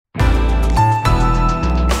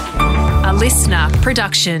listener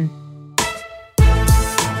production.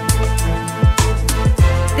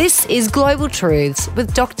 This is Global Truths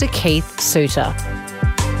with Dr. Keith Suter.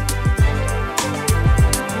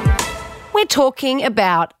 We're talking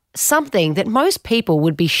about something that most people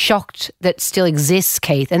would be shocked that still exists,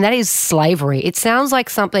 Keith, and that is slavery. It sounds like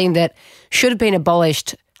something that should have been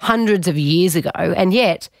abolished hundreds of years ago, and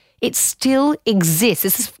yet it still exists.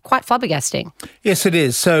 This is quite flabbergasting. Yes, it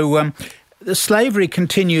is. So the slavery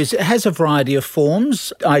continues. It has a variety of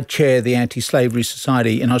forms. I chair the Anti-Slavery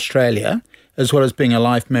Society in Australia, as well as being a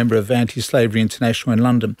life member of Anti-Slavery International in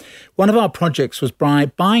London. One of our projects was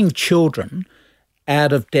buying children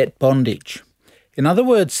out of debt bondage. In other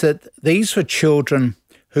words, that these were children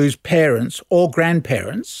whose parents or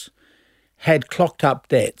grandparents had clocked up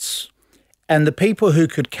debts. And the people who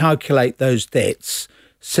could calculate those debts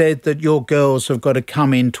said that your girls have got to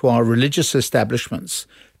come into our religious establishments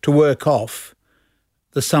to work off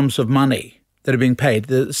the sums of money that are being paid.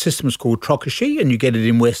 The system is called trokashi, and you get it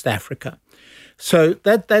in West Africa. So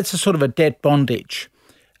that's a sort of a debt bondage.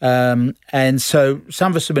 And so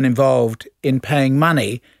some of us have been involved in paying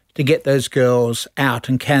money to get those girls out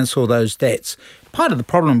and cancel those debts. Part of the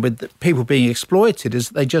problem with people being exploited is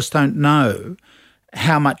they just don't know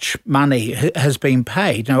how much money has been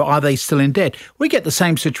paid. You know, are they still in debt? We get the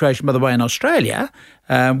same situation, by the way, in Australia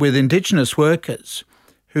with Indigenous workers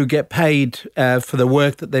who get paid for the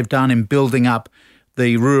work that they've done in building up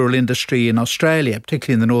the rural industry in Australia,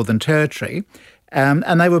 particularly in the Northern Territory,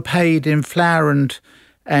 and they were paid in flour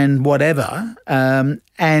and whatever,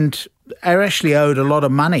 and are actually owed a lot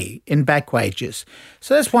of money in back wages.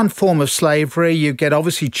 So that's one form of slavery. You get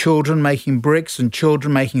obviously children making bricks and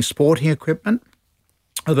children making sporting equipment,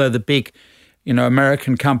 although the big,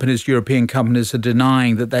 American companies, European companies are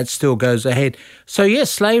denying that still goes ahead. So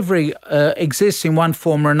yes, slavery exists in one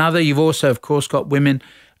form or another. You've also, of course, got women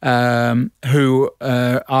who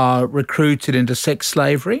are recruited into sex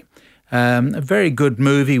slavery. A very good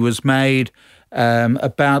movie was made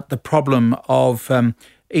about the problem of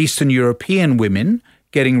Eastern European women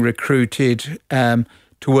getting recruited to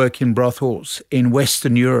work in brothels in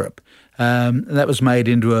Western Europe. That was made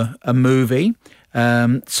into a movie.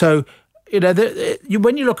 So,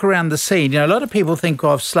 when you look around the scene, a lot of people think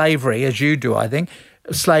of slavery, as you do, I think.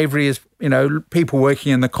 Slavery is, people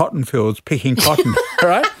working in the cotton fields picking cotton,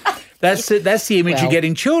 right? That's the image you get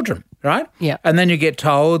in children, right? Yeah. And then you get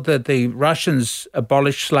told that the Russians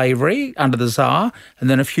abolished slavery under the Tsar, and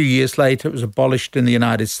then a few years later it was abolished in the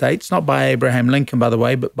United States, not by Abraham Lincoln, by the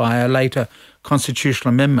way, but by a later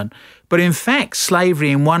constitutional amendment. But in fact, slavery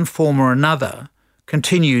in one form or another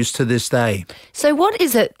continues to this day. So what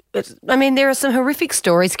is it? I mean, there are some horrific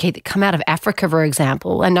stories, Keith, that come out of Africa, for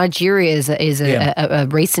example, and Nigeria is a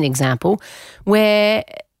recent example, where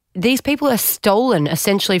these people are stolen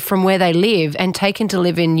essentially from where they live and taken to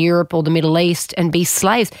live in Europe or the Middle East and be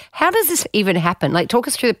slaves. How does this even happen? Like, talk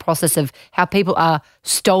us through the process of how people are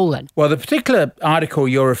stolen. Well, the particular article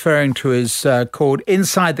you're referring to is called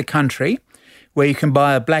Inside the Country, where you can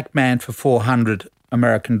buy a black man for $400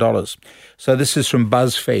 American dollars. So this is from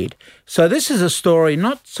BuzzFeed. So this is a story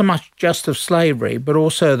not so much just of slavery, but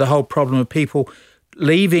also the whole problem of people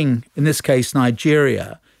leaving, in this case,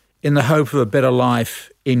 Nigeria, in the hope of a better life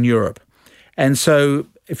in Europe. And so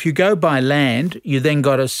if you go by land, you then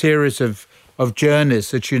got a series of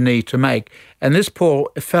journeys that you need to make. And this poor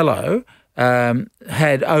fellow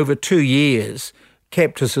had over 2 years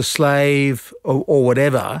kept as a slave or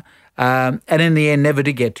whatever, and in the end never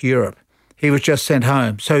did get to Europe. He was just sent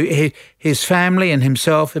home. So his family and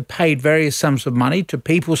himself had paid various sums of money to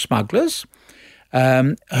people smugglers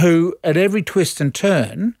who at every twist and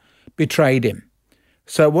turn betrayed him.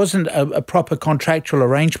 So it wasn't a proper contractual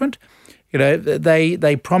arrangement.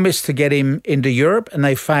 They promised to get him into Europe and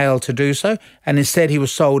they failed to do so, and instead he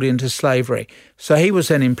was sold into slavery. So he was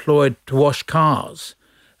then employed to wash cars.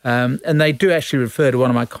 And they do actually refer to one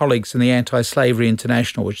of my colleagues in the Anti-Slavery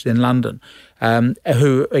International, which is in London,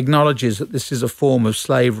 who acknowledges that this is a form of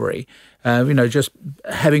slavery, just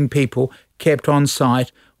having people kept on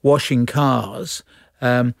site washing cars.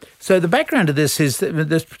 So the background of this is that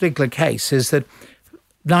this particular case is that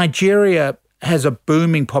Nigeria has a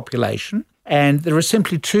booming population and there are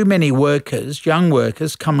simply too many workers, young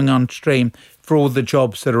workers, coming on stream for all the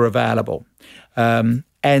jobs that are available.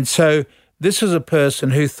 And so this was a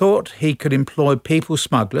person who thought he could employ people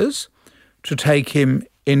smugglers to take him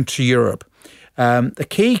into Europe. The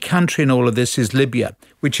key country in all of this is Libya,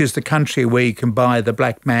 which is the country where you can buy the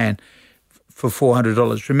black man for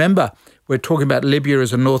 $400. Remember, we're talking about Libya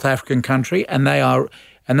as a North African country, and they are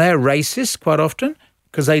racist quite often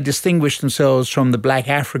because they distinguish themselves from the black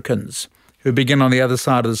Africans who begin on the other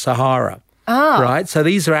side of the Sahara. right? So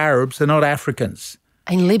these are Arabs, they're not Africans.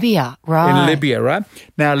 In Libya, right. In Libya, right?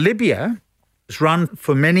 Now, Libya was run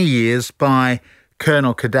for many years by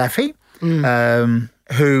Colonel Gaddafi,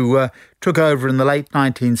 who took over in the late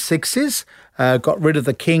 1960s, got rid of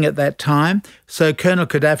the king at that time. So Colonel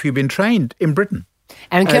Gaddafi had been trained in Britain.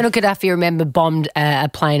 And Colonel Gaddafi, remember, bombed a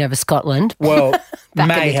plane over Scotland. Well,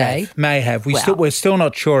 may have. We're still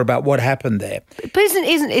not sure about what happened there. But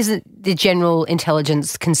isn't the general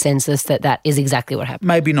intelligence consensus that is exactly what happened?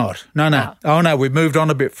 Maybe not. No. Oh, no, we've moved on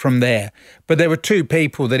a bit from there. But there were two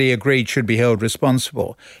people that he agreed should be held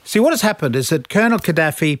responsible. See, what has happened is that Colonel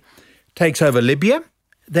Gaddafi takes over Libya,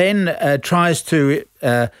 then tries to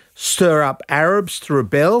stir up Arabs to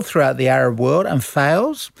rebel throughout the Arab world and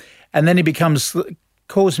fails. And then he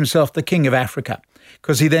calls himself the King of Africa,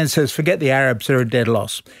 because he then says, forget the Arabs, they're a dead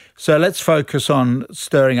loss. So let's focus on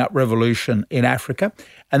stirring up revolution in Africa.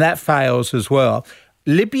 And that fails as well.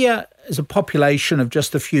 Libya is a population of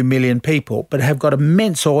just a few million people, but have got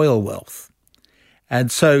immense oil wealth.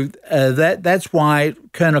 And so that's why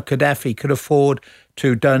Colonel Gaddafi could afford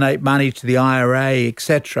to donate money to the IRA,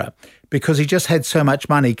 etc., because he just had so much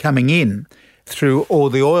money coming in through all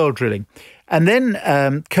the oil drilling. And then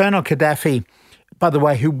Colonel Gaddafi, by the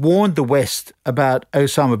way, who warned the West about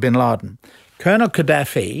Osama bin Laden. Colonel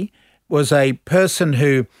Gaddafi was a person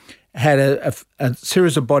who had a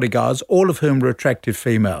series of bodyguards, all of whom were attractive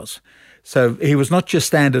females. So he was not just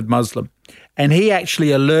standard Muslim. And he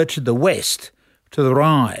actually alerted the West to the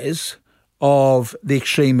rise of the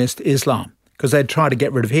extremist Islam, because they'd tried to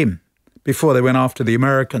get rid of him before they went after the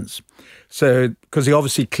Americans. So, because he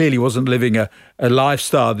obviously clearly wasn't living a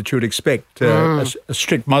lifestyle that you would expect a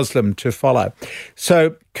strict Muslim to follow.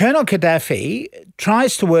 So Colonel Gaddafi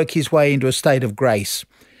tries to work his way into a state of grace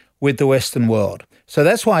with the Western world. So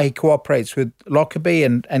that's why he cooperates with Lockerbie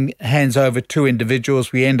and hands over two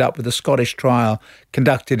individuals. We end up with a Scottish trial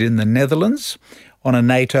conducted in the Netherlands on a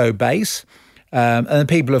NATO base. And the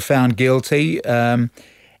people are found guilty.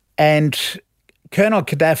 And Colonel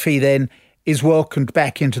Gaddafi then is welcomed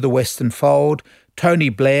back into the Western fold. Tony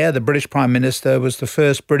Blair, the British Prime Minister, was the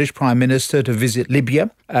first British Prime Minister to visit Libya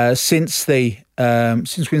since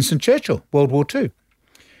Winston Churchill, World War II.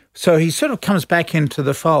 So he sort of comes back into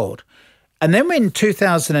the fold. And then in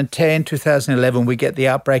 2010, 2011, we get the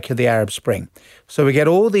outbreak of the Arab Spring. So we get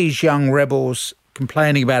all these young rebels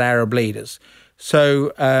complaining about Arab leaders.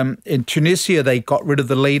 So in Tunisia, they got rid of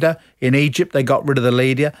the leader. In Egypt, they got rid of the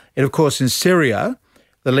leader. And, of course, in Syria,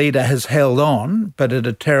 the leader has held on, but at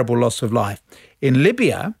a terrible loss of life. In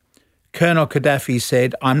Libya, Colonel Gaddafi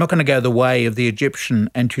said, I'm not going to go the way of the Egyptian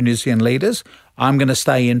and Tunisian leaders. I'm going to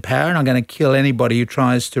stay in power and I'm going to kill anybody who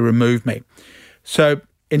tries to remove me. So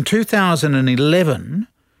in 2011,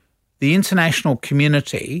 the international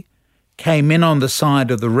community came in on the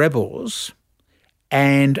side of the rebels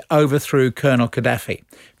and overthrew Colonel Gaddafi.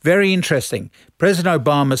 Very interesting. President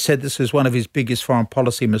Obama said this was one of his biggest foreign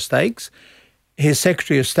policy mistakes. His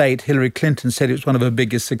Secretary of State, Hillary Clinton, said it was one of her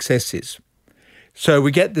biggest successes. So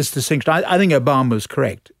we get this distinction. I think Obama was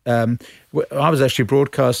correct. I was actually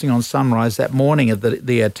broadcasting on Sunrise that morning of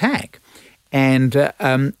the attack, and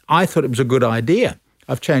I thought it was a good idea.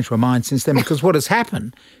 I've changed my mind since then, because what has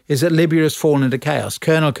happened is that Libya has fallen into chaos.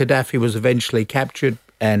 Colonel Gaddafi was eventually captured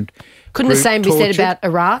and couldn't the same be said about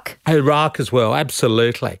Iraq? Iraq as well,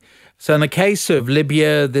 absolutely. So in the case of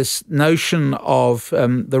Libya, this notion of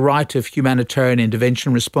the right of humanitarian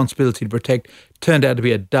intervention, responsibility to protect, turned out to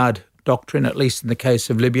be a dud doctrine, at least in the case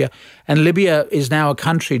of Libya. And Libya is now a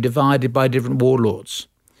country divided by different warlords.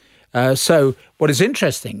 So what is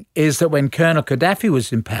interesting is that when Colonel Gaddafi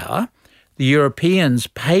was in power, the Europeans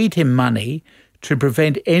paid him money to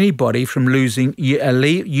prevent anybody from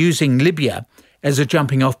using Libya as a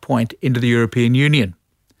jumping-off point into the European Union.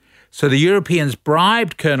 So the Europeans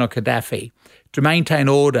bribed Colonel Gaddafi to maintain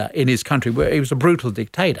order in his country, where he was a brutal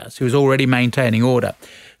dictator, so he was already maintaining order.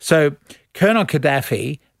 So Colonel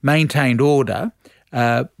Gaddafi maintained order.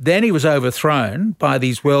 Then he was overthrown by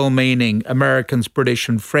these well-meaning Americans, British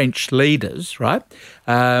and French leaders, right?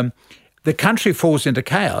 The country falls into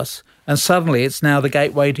chaos, and suddenly it's now the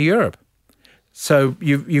gateway to Europe. So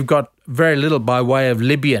you've got very little by way of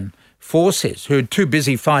Libyan forces who are too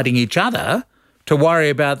busy fighting each other to worry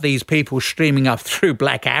about these people streaming up through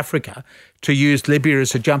Black Africa to use Libya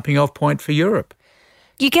as a jumping-off point for Europe.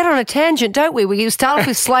 You get on a tangent, don't we? We start off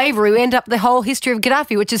with slavery, we end up the whole history of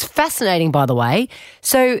Gaddafi, which is fascinating, by the way.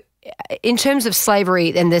 So in terms of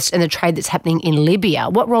slavery and the trade that's happening in Libya,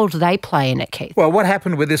 what role do they play in it, Keith? Well, what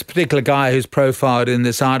happened with this particular guy who's profiled in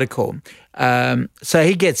this article, so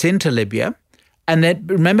he gets into Libya, and then,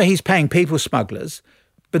 remember, he's paying people smugglers,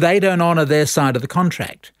 but they don't honour their side of the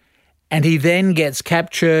contract. And he then gets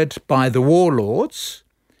captured by the warlords,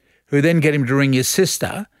 who then get him to ring his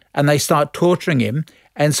sister, and they start torturing him.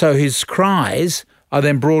 And so his cries are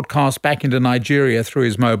then broadcast back into Nigeria through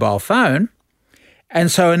his mobile phone.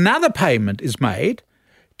 And so another payment is made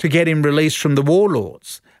to get him released from the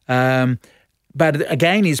warlords. But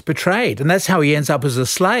again, he's betrayed, and that's how he ends up as a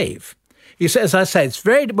slave. As I say,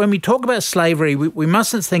 when we talk about slavery, we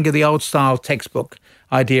mustn't think of the old-style textbook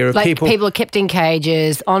idea of people are kept in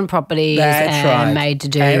cages, on properties, and made to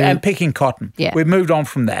do... And picking cotton. Yeah. We've moved on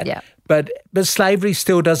from that. Yeah. But slavery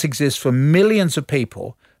still does exist for millions of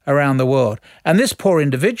people around the world. And this poor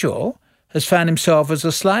individual has found himself as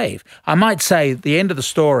a slave. I might say the end of the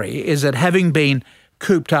story is that having been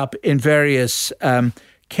cooped up in various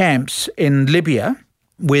camps in Libya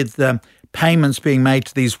with payments being made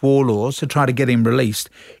to these warlords to try to get him released,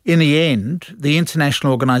 in the end, the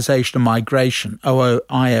International Organization of Migration,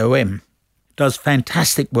 IOM, does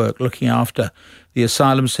fantastic work looking after the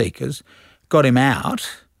asylum seekers, got him out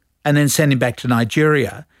and then sent him back to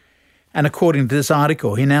Nigeria. And according to this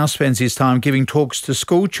article, he now spends his time giving talks to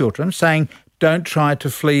school children saying, don't try to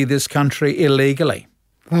flee this country illegally.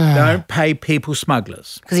 Don't pay people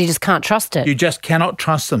smugglers. Because you just can't trust it. You just cannot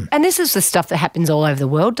trust them. And this is the stuff that happens all over the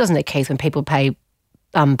world, doesn't it, Keith, when people pay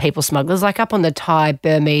people smugglers? Like up on the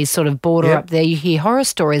Thai-Burmese sort of border up there, you hear horror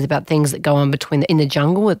stories about things that go on in the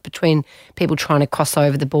jungle between people trying to cross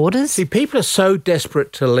over the borders. See, people are so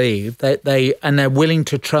desperate to leave that they're willing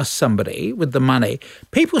to trust somebody with the money.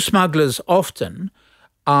 People smugglers often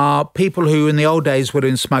are people who in the old days were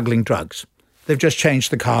in smuggling drugs. They've just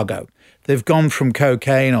changed the cargo. They've gone from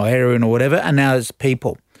cocaine or heroin or whatever, and now it's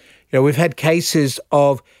people. We've had cases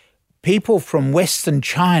of people from Western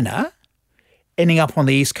China ending up on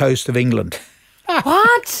the east coast of England.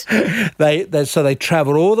 What? So they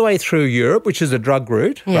travel all the way through Europe, which is a drug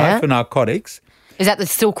route, right, for narcotics. Is that the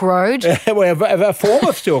Silk Road? Well, a form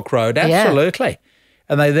of Silk Road, absolutely. Yeah.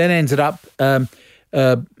 And they then ended up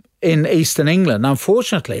in eastern England.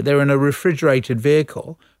 Unfortunately, they're in a refrigerated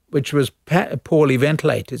vehicle, which was poorly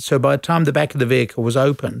ventilated. So by the time the back of the vehicle was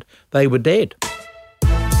opened, they were dead.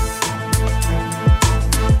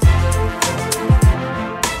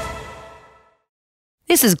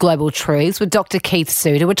 This is Global Truths with Dr. Keith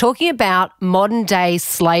Suter. We're talking about modern-day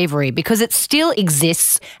slavery because it still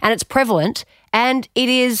exists and it's prevalent and it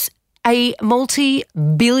is a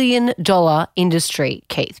multi-billion-dollar industry,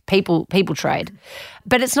 Keith, people trade.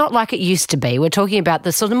 But it's not like it used to be. We're talking about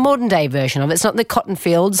the sort of modern-day version of it. It's not the cotton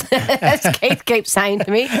fields, as Keith keeps saying to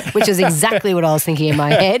me, which is exactly what I was thinking in my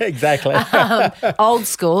head. Exactly. Old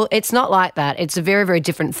school. It's not like that. It's a very, very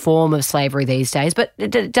different form of slavery these days. But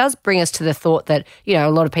it does bring us to the thought that, a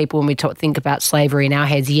lot of people, when we think about slavery in our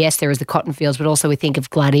heads, yes, there is the cotton fields, but also we think of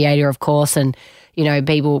Gladiator, of course, and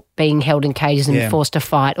people being held in cages and forced to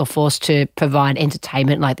fight or forced to provide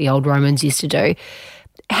entertainment like the old Romans used to do.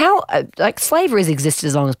 How, slavery has existed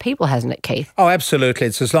as long as people, hasn't it, Keith? Oh, absolutely.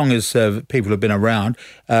 It's as long as people have been around.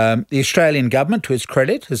 The Australian government, to its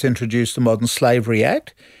credit, has introduced the Modern Slavery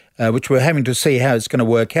Act, which we're having to see how it's going to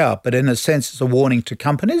work out. But in a sense, it's a warning to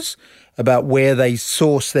companies about where they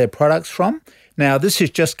source their products from. Now, this is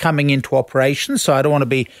just coming into operation, so I don't want to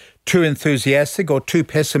be too enthusiastic or too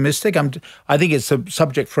pessimistic. I think it's a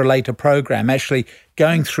subject for a later program, actually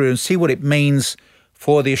going through and see what it means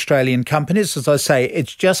for the Australian companies. As I say,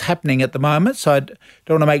 it's just happening at the moment, so I don't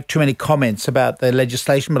want to make too many comments about the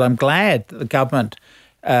legislation, but I'm glad that the government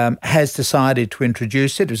has decided to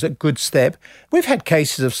introduce it. It was a good step. We've had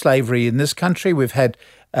cases of slavery in this country. We've had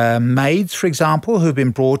maids, for example, who've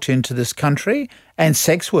been brought into this country, and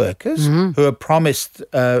sex workers who are promised,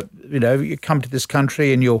 you come to this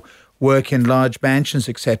country and you'll work in large mansions,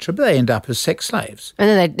 etc., but they end up as sex slaves. And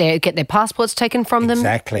then they get their passports taken from them?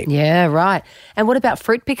 Exactly. Yeah, right. And what about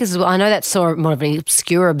fruit pickers as well? I know that's sort of more of an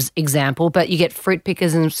obscure example, but you get fruit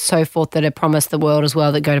pickers and so forth that are promised the world as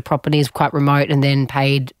well that go to properties quite remote and then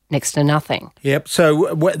paid next to nothing. Yep.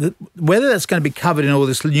 So whether that's going to be covered in all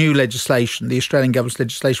this new legislation, the Australian government's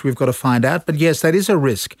legislation, we've got to find out. But yes, that is a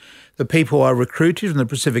risk. The people are recruited from the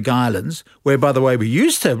Pacific Islands, where, by the way, we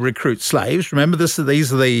used to recruit slaves. Remember, these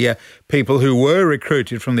are the people who were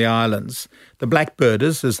recruited from the islands, the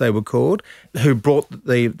blackbirders, as they were called, who brought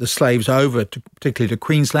the slaves over, particularly to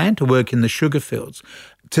Queensland, to work in the sugar fields.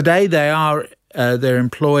 Today, they're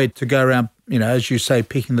employed to go around, as you say,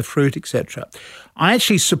 picking the fruit, etc. I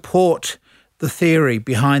actually support the theory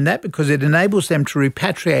behind that because it enables them to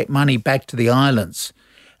repatriate money back to the islands.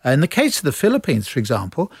 In the case of the Philippines, for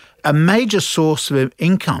example, a major source of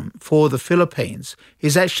income for the Philippines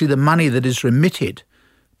is actually the money that is remitted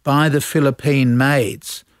by the Philippine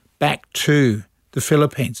maids back to the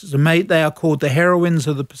Philippines. They are called the heroines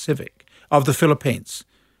of the Pacific. of the Philippines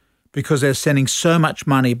because they're sending so much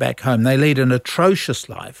money back home. They lead an atrocious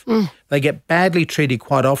life. They get badly treated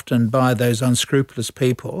quite often by those unscrupulous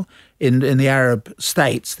people in the Arab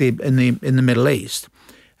states, in the Middle East.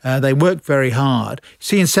 They work very hard.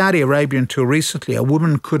 See, in Saudi Arabia until recently, a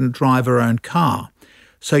woman couldn't drive her own car.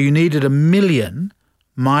 So you needed 1 million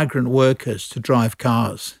migrant workers to drive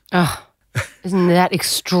cars. Oh, isn't that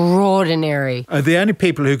extraordinary? The only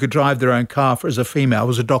people who could drive their own car as a female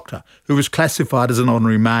was a doctor who was classified as an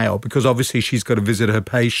honorary male because obviously she's got to visit her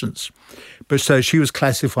patients. But so she was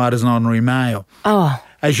classified as an honorary male. Oh.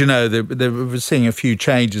 As you know, they're seeing a few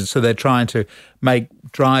changes, so they're trying to make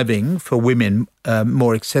driving for women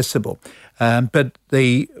more accessible. But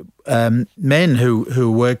the men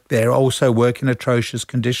who work there also work in atrocious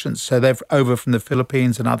conditions. So they're over from the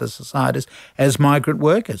Philippines and other societies as migrant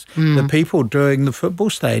workers. The people doing the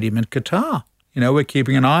football stadium in Qatar, we're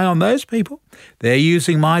keeping an eye on those people. They're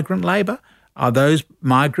using migrant labour. Are those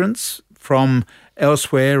migrants from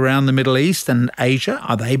elsewhere around the Middle East and Asia,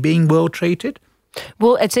 are they being well treated?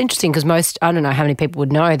 Well, it's interesting because I don't know how many people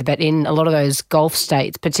would know, but in a lot of those Gulf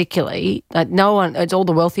states particularly, it's all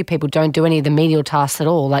the wealthy people don't do any of the menial tasks at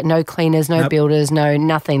all, like no cleaners, no builders, no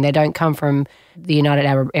nothing. They don't come from the United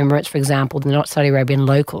Arab Emirates, for example. They're not Saudi Arabian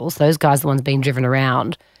locals. Those guys are the ones being driven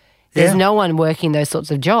around. There's no one working those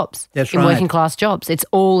sorts of jobs. That's in right. Working class jobs. It's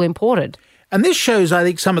all imported. And this shows, I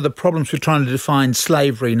think, some of the problems with trying to define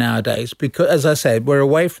slavery nowadays because, as I said, we're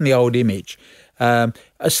away from the old image. A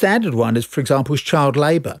standard one is, for example, is child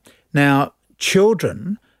labour. Now,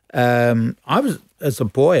 children, as a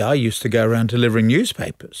boy, I used to go around delivering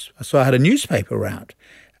newspapers. So I had a newspaper route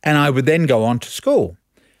and I would then go on to school.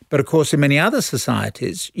 But of course, in many other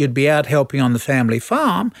societies, you'd be out helping on the family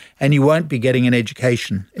farm and you won't be getting an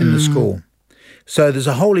education in the school. So there's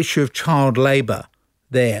a whole issue of child labour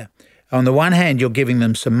there. On the one hand, you're giving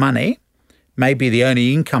them some money, maybe the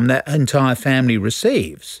only income that entire family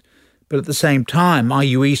receives. But at the same time, are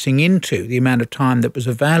you eating into the amount of time that was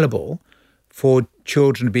available for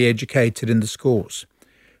children to be educated in the schools?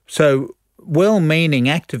 So well-meaning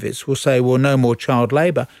activists will say, well, no more child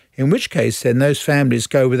labour, in which case then those families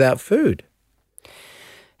go without food.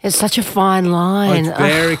 It's such a fine line. It's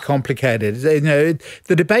very complicated.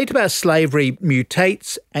 The debate about slavery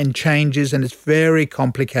mutates and changes, and it's very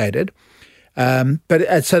complicated. So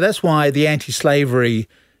that's why the Anti-Slavery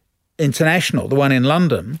International, the one in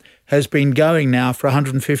London, has been going now for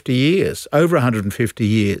 150 years, over 150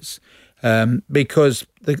 years, because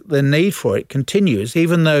the need for it continues,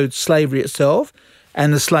 even though slavery itself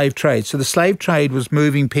and the slave trade. So the slave trade was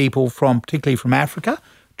moving people particularly from Africa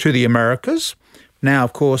to the Americas. Now,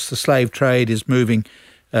 of course, the slave trade is moving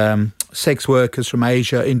sex workers from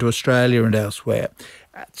Asia into Australia and elsewhere.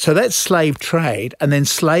 So that's slave trade, and then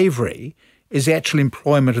slavery is the actual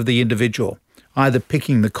employment of the individual, either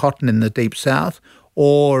picking the cotton in the Deep South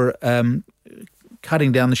or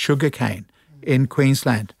cutting down the sugar cane in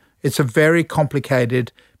Queensland. It's a very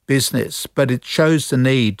complicated business, but it shows the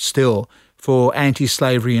need still for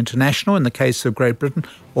Anti-Slavery International in the case of Great Britain,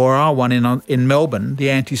 or our one in Melbourne, the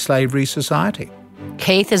Anti-Slavery Society.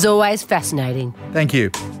 Keith, as always, fascinating. Thank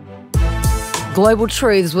you. Global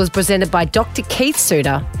Truths was presented by Dr. Keith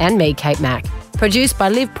Suter and me, Kate Mack. Produced by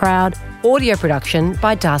Liv Proud. Audio production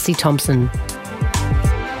by Darcy Thompson.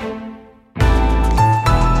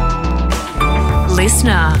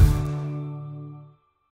 Listener.